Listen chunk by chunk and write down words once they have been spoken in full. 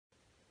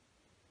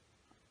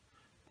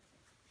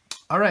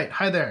All right,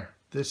 hi there.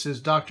 This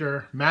is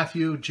Dr.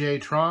 Matthew J.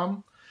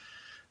 Traum.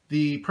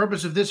 The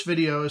purpose of this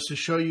video is to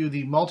show you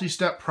the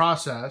multi-step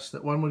process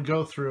that one would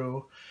go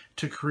through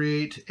to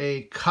create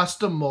a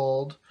custom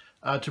mold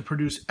to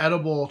produce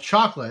edible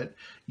chocolate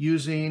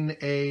using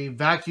a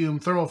vacuum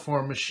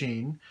thermoform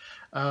machine.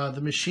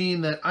 The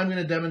machine that I'm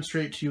going to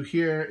demonstrate to you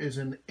here is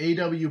an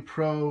AW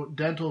Pro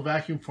dental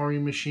vacuum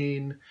forming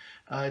machine.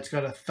 It's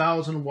got a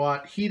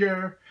 1,000-watt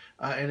heater.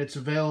 And it's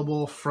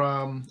available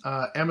from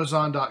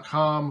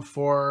Amazon.com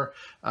for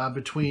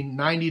between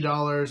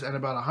 $90 and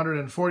about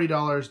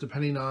 $140,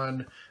 depending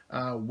on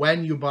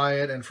when you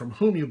buy it and from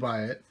whom you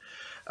buy it.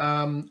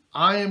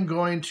 I am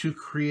going to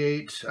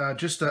create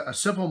just a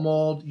simple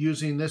mold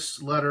using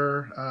this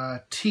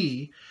letter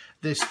T.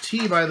 This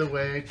T, by the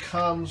way,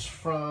 comes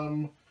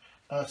from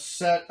a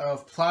set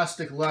of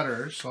plastic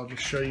letters. So I'll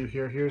just show you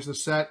here. Here's the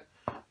set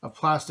of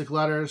plastic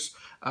letters.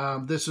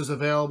 This is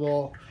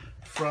available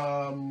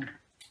from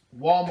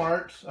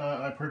Walmart.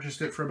 I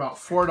purchased it for about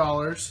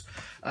 $4,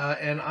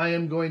 and I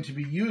am going to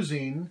be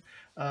using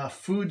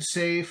food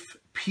safe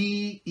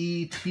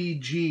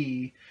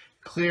PETG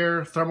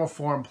clear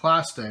thermoform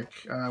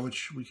plastic,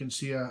 which we can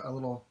see a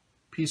little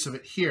piece of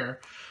it here.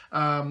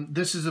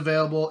 This is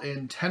available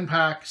in 10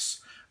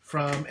 packs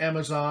from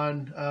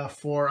Amazon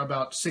for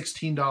about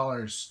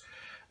 $16.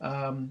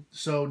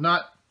 So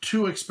not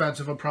too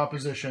expensive a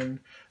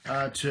proposition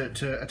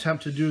to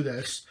attempt to do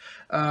this.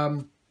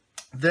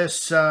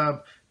 This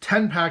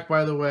 10-pack,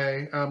 by the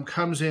way,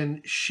 comes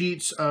in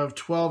sheets of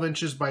 12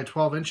 inches by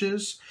 12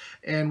 inches.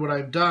 And what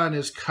I've done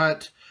is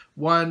cut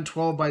one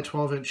 12 by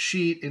 12 inch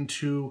sheet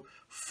into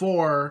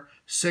four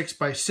 6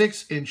 by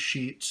 6 inch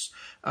sheets.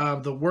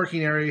 The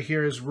working area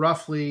here is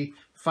roughly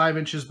 5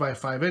 inches by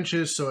 5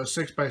 inches. So a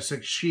 6 by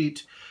 6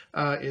 sheet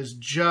is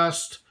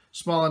just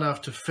small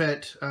enough to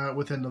fit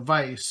within the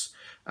vise.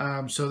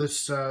 So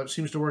this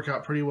seems to work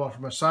out pretty well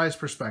from a size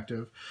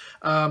perspective.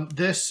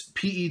 This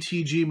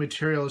PETG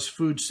material is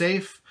food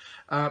safe,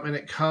 and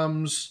it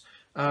comes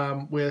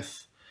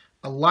with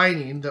a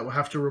lining that we'll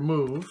have to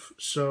remove.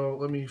 So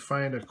let me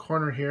find a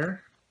corner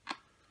here.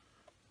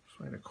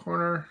 Find a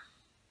corner.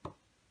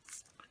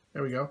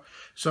 There we go.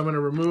 So I'm going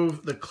to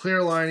remove the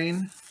clear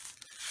lining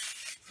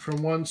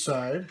from one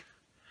side,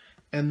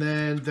 and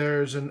then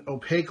there's an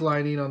opaque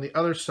lining on the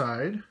other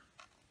side,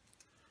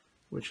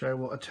 which I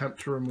will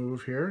attempt to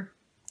remove here.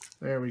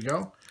 There we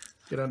go.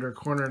 Get under a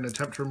corner and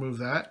attempt to remove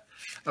that.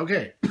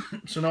 Okay,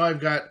 so now I've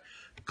got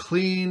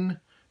clean,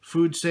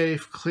 food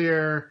safe,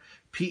 clear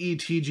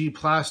PETG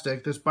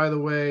plastic. This, by the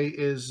way,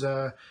 is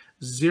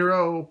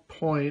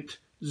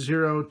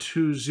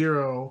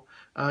 0.020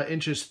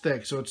 inches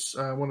thick, so it's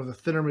one of the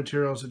thinner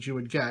materials that you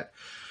would get.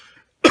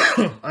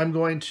 I'm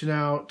going to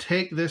now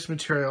take this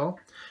material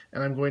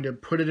and I'm going to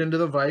put it into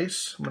the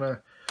vise. I'm going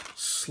to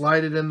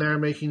slide it in there,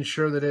 making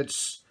sure that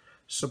it's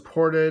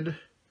supported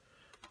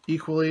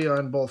equally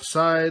on both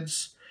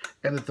sides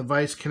and that the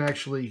vise can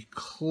actually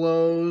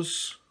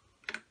close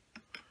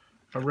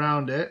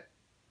around it.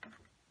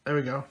 There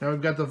we go. Now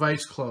we've got the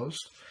vise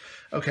closed.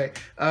 Okay,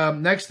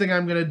 next thing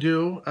I'm going to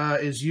do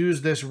is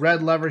use this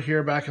red lever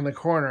here back in the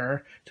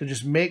corner to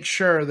just make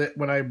sure that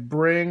when I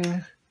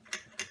bring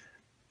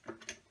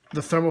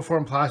the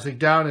thermoform plastic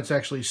down, it's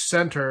actually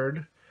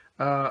centered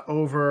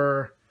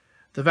over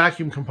the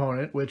vacuum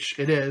component, which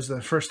it is.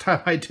 The first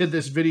time I did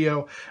this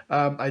video,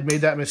 I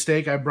made that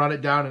mistake. I brought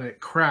it down and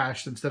it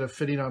crashed instead of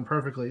fitting on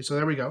perfectly. So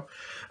there we go.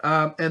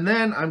 And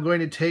then I'm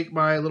going to take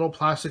my little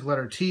plastic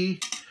letter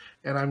T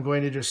and I'm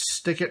going to just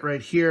stick it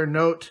right here.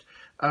 Note,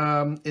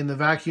 in the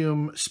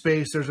vacuum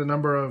space, there's a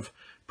number of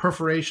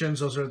perforations.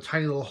 Those are the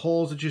tiny little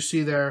holes that you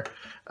see there.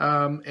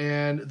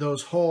 And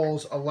those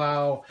holes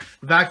allow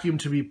vacuum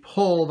to be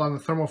pulled on the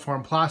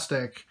thermoform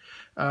plastic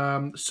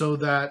so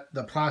that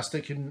the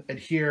plastic can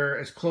adhere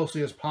as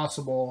closely as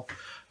possible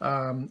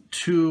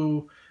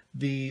to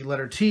the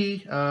letter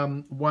T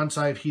once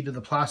I've heated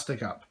the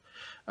plastic up.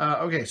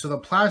 Okay, so the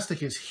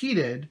plastic is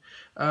heated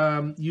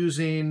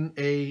using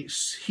a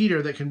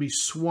heater that can be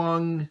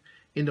swung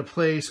into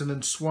place and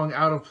then swung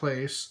out of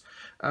place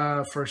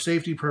for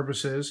safety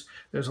purposes.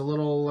 There's a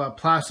little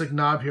plastic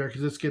knob here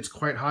because this gets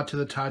quite hot to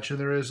the touch, and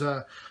there is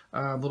a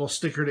little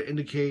sticker to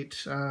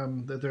indicate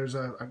that there's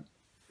a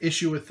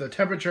issue with the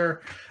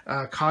temperature.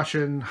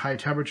 Caution, high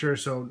temperature,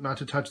 so not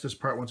to touch this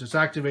part once it's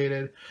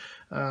activated.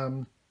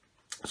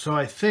 So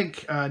I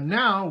think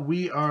now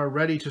we are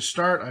ready to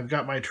start. I've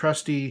got my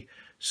trusty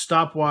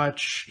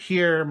stopwatch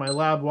here, my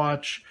lab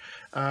watch.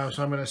 So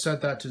I'm going to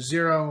set that to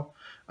 0.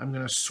 I'm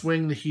going to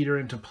swing the heater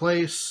into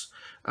place.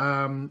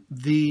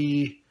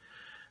 The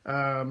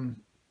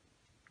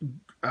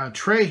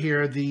tray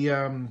here,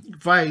 the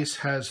vise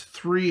has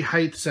 3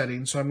 height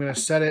settings. So I'm going to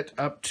set it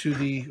up to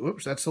the,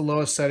 whoops, that's the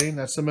lowest setting.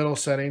 That's the middle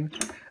setting.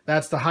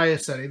 That's the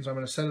highest setting. So I'm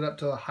going to set it up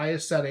to the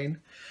highest setting.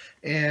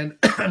 And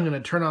I'm going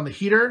to turn on the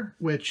heater,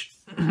 which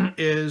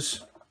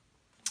is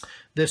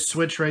this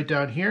switch right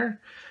down here.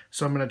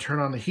 So I'm going to turn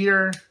on the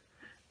heater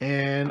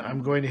and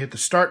I'm going to hit the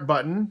start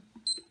button.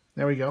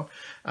 There we go.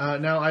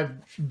 Now I've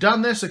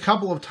done this a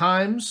couple of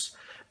times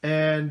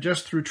And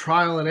just through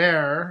trial and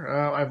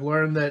error, I've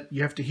learned that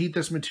you have to heat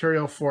this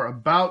material for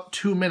about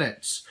 2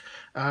 minutes.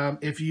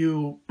 If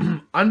you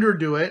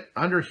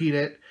underheat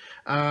it,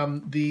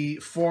 the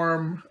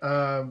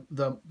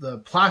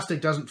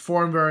plastic doesn't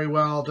form very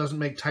well, doesn't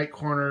make tight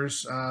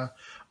corners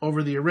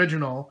over the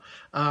original.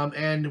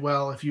 And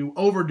well, if you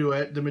overdo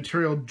it, the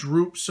material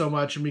droops so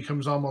much and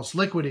becomes almost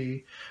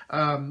liquidy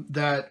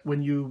that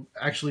when you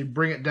actually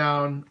bring it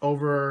down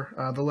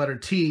over the letter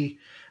T,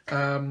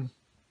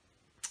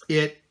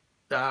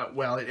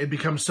 it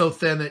becomes so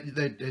thin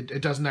that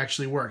it doesn't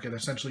actually work. It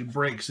essentially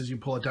breaks as you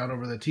pull it down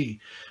over the T.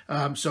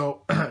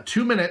 So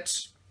 2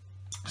 minutes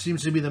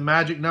seems to be the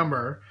magic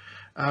number.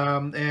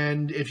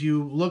 And if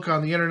you look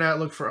on the internet,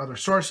 look for other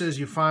sources,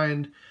 you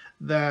find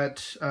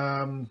that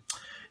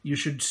you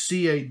should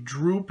see a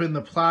droop in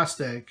the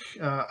plastic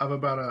of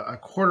about a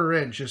 1/4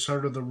 inch is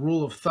sort of the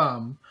rule of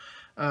thumb.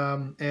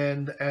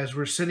 And as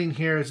we're sitting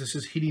here, as this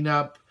is heating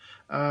up,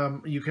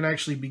 you can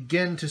actually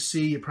begin to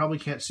see, you probably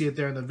can't see it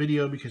there in the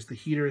video because the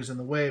heater is in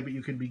the way, but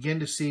you can begin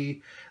to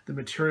see the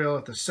material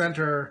at the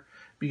center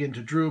begin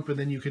to droop, and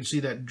then you can see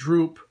that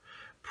droop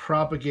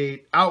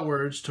propagate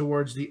outwards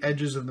towards the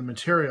edges of the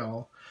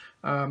material.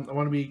 I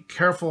want to be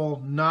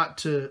careful not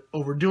to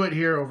overdo it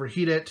here,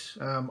 overheat it.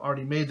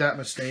 Already made that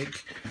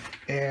mistake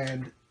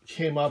and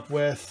came up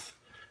with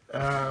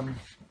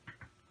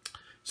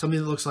something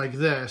that looks like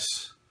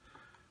this.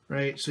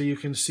 Right, so you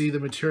can see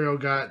the material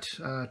got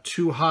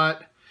too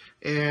hot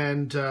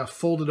and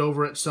folded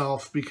over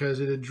itself because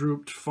it had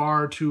drooped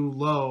far too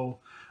low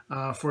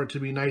for it to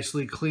be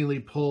nicely, cleanly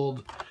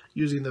pulled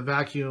using the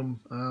vacuum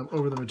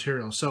over the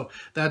material. So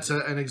that's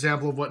an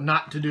example of what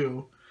not to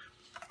do.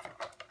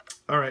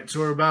 All right, so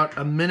we're about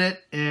 1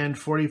 minute and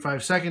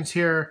 45 seconds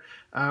here,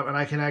 and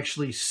I can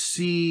actually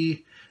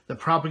see the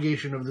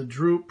propagation of the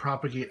droop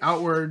propagate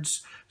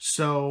outwards.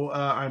 So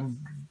I'm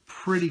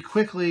pretty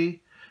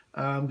quickly...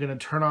 I'm going to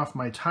turn off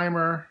my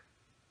timer.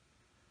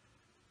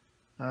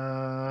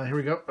 Here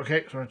we go.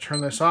 Okay, so I'm going to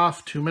turn this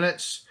off. 2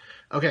 minutes.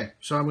 Okay,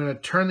 so I'm going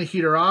to turn the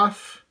heater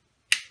off.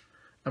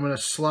 I'm going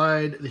to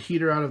slide the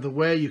heater out of the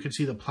way. You can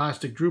see the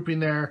plastic drooping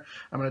there.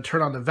 I'm going to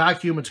turn on the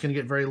vacuum. It's going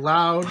to get very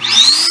loud. And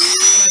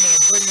I'm going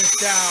to bring this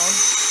down.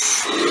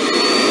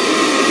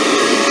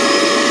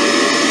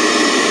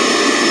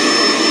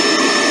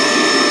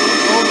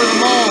 Over the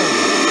mold.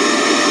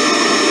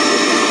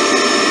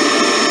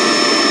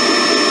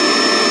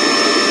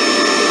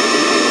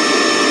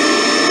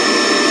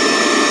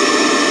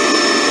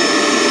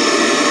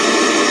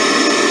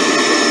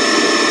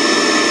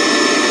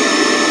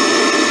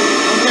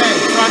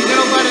 I'm going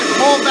to let it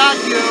hold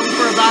vacuum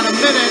for about 1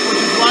 minute,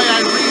 which is why I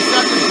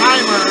reset the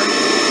timer.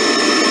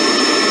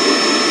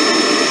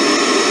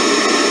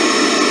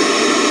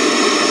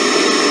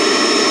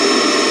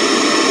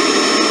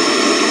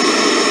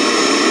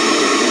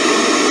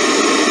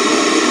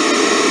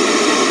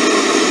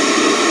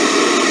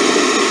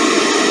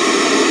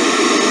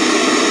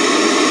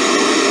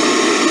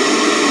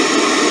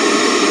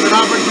 Give an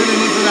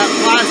opportunity for that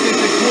plastic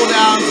to cool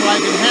down so I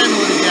can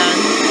handle it again.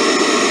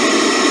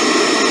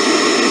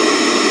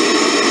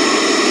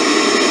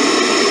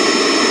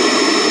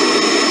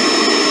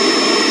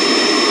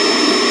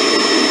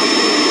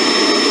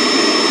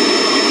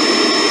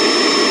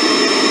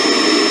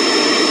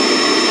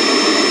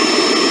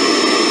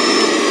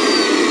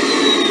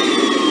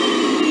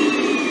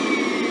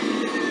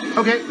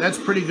 Okay, that's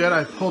pretty good.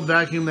 I pulled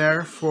vacuum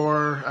there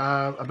for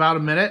about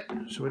 1 minute,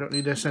 so we don't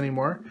need this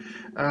anymore.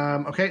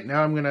 Okay,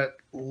 now I'm going to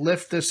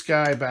lift this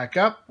guy back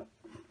up,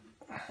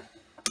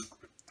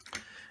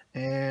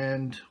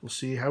 and we'll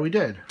see how we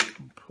did.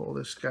 Pull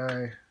this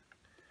guy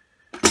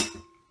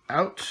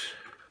out.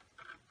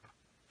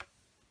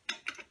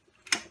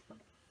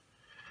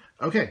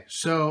 Okay,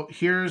 so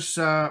here's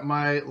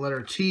my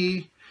letter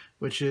T,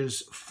 which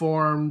is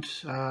formed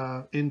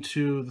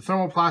into the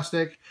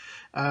thermoplastic.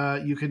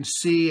 You can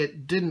see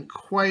it didn't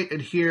quite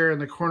adhere in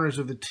the corners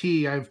of the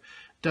T. I've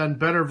done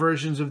better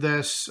versions of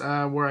this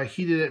where I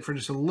heated it for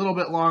just a little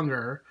bit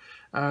longer.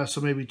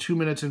 So maybe 2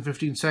 minutes and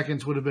 15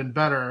 seconds would have been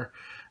better.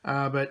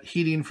 But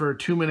heating for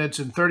 2 minutes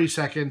and 30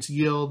 seconds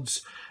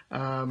yields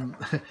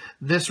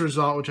this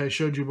result, which I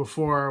showed you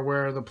before,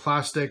 where the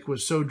plastic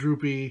was so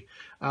droopy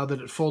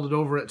that it folded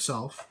over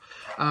itself.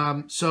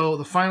 So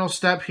the final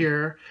step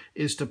here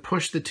is to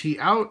push the T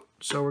out.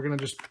 So we're going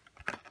to just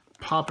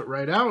pop it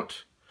right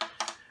out.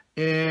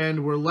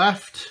 And we're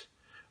left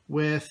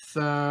with,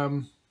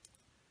 here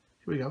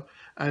we go,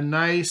 a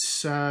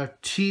nice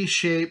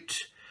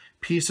T-shaped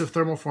piece of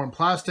thermoform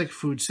plastic,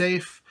 food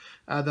safe,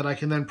 that I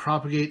can then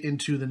propagate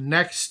into the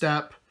next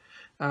step,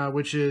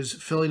 which is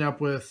filling up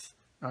with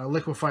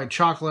liquefied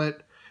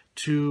chocolate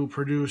to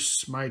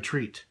produce my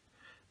treat.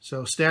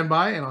 So stand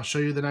by and I'll show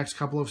you the next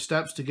couple of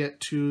steps to get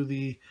to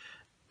the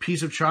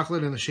piece of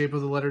chocolate in the shape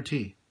of the letter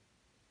T.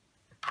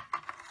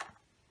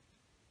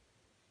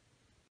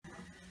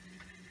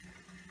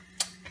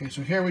 Okay,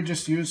 so here we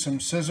just use some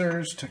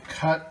scissors to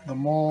cut the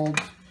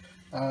mold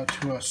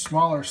to a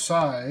smaller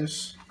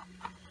size,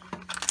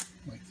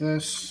 like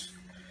this.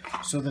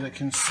 so that it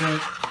can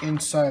sit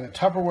inside a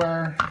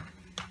Tupperware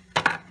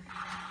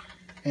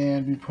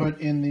and be put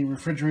in the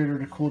refrigerator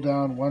to cool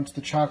down once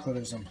the chocolate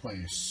is in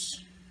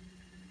place.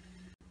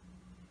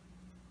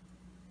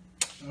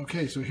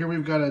 Okay, so here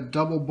we've got a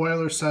double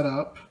boiler set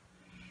up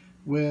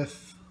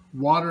with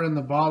water in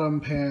the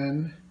bottom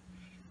pan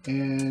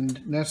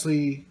and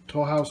Nestle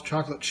Toll House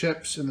chocolate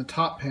chips in the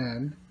top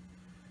pan.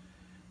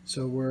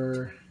 So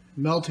we're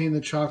melting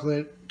the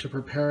chocolate to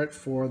prepare it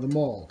for the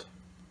mold.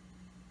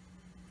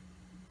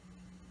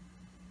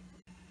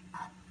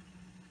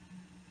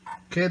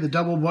 Okay, the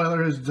double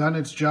boiler has done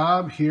its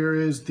job. Here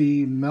is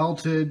the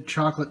melted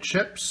chocolate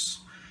chips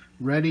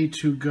ready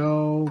to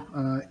go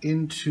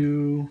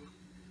into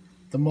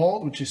the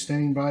mold, which is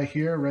standing by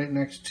here right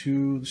next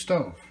to the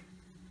stove.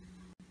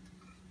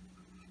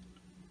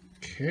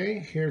 Okay,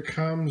 here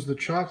comes the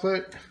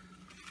chocolate.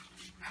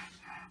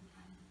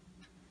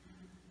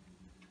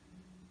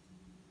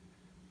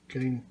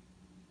 Getting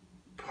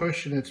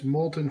pushed in its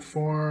molten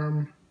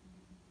form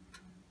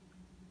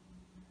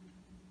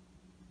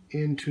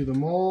into the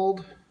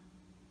mold.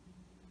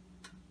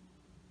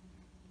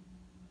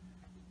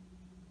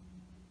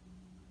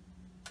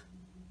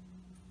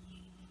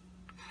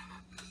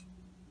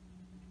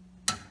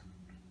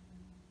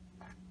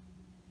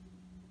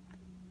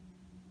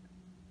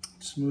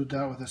 Smoothed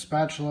out with a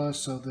spatula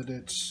so that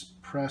it's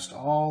pressed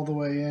all the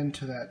way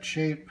into that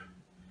shape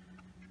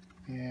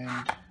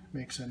and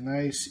makes a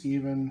nice,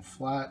 even,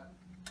 flat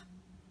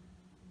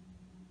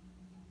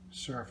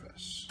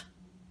surface.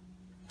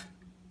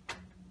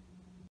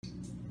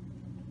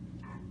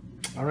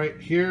 All right,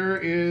 here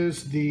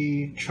is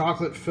the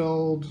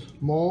chocolate-filled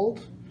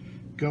mold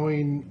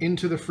going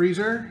into the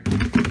freezer. So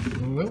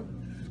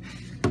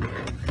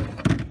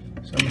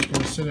I'm just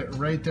going to sit it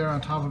right there on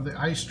top of the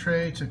ice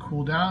tray to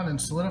cool down and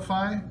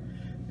solidify,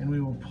 and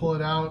we will pull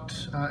it out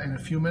in a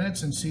few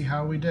minutes and see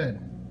how we did.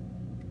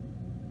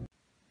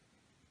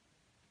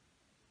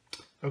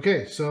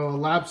 Okay, so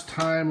elapsed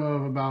time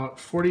of about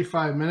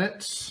 45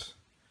 minutes.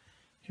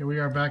 Here we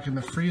are back in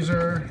the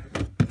freezer.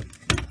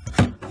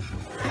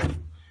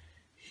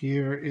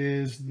 Here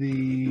is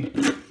the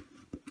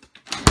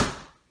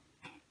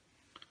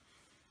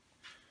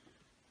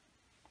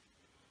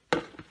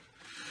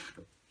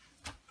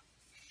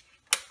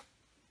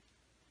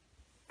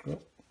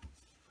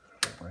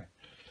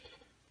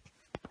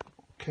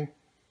okay.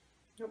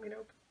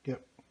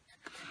 Yep.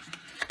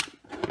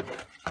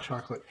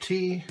 Chocolate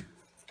tea.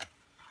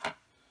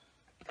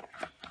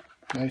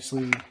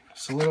 Nicely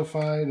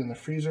solidified in the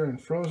freezer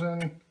and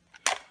frozen.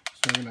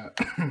 So I'm going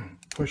to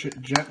push it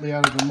gently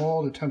out of the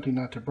mold, attempting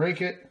not to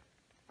break it.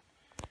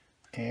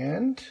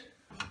 And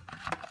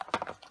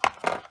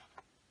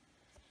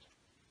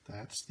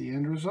that's the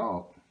end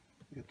result.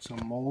 It's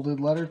a molded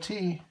letter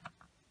T.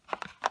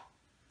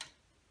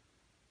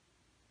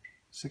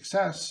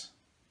 Success.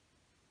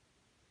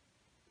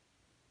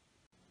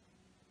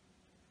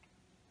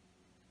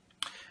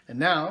 And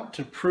now,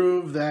 to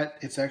prove that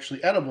it's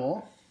actually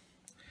edible,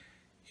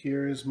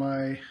 here is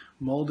my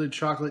molded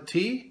chocolate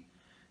tea,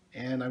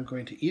 and I'm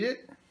going to eat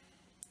it.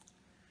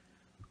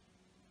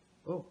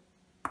 Oh.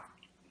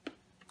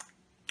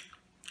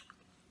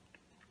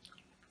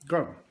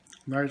 Good.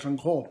 Nice and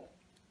cold.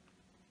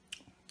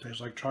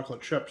 Tastes like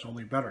chocolate chips,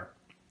 only better,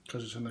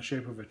 because it's in the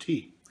shape of a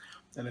tea,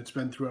 and it's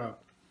been through a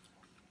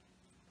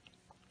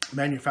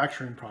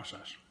manufacturing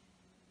process.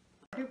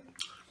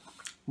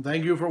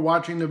 Thank you for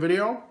watching the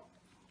video.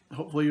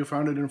 Hopefully you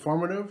found it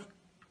informative,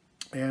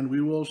 and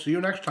we will see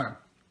you next time.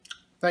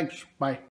 Thanks. Bye.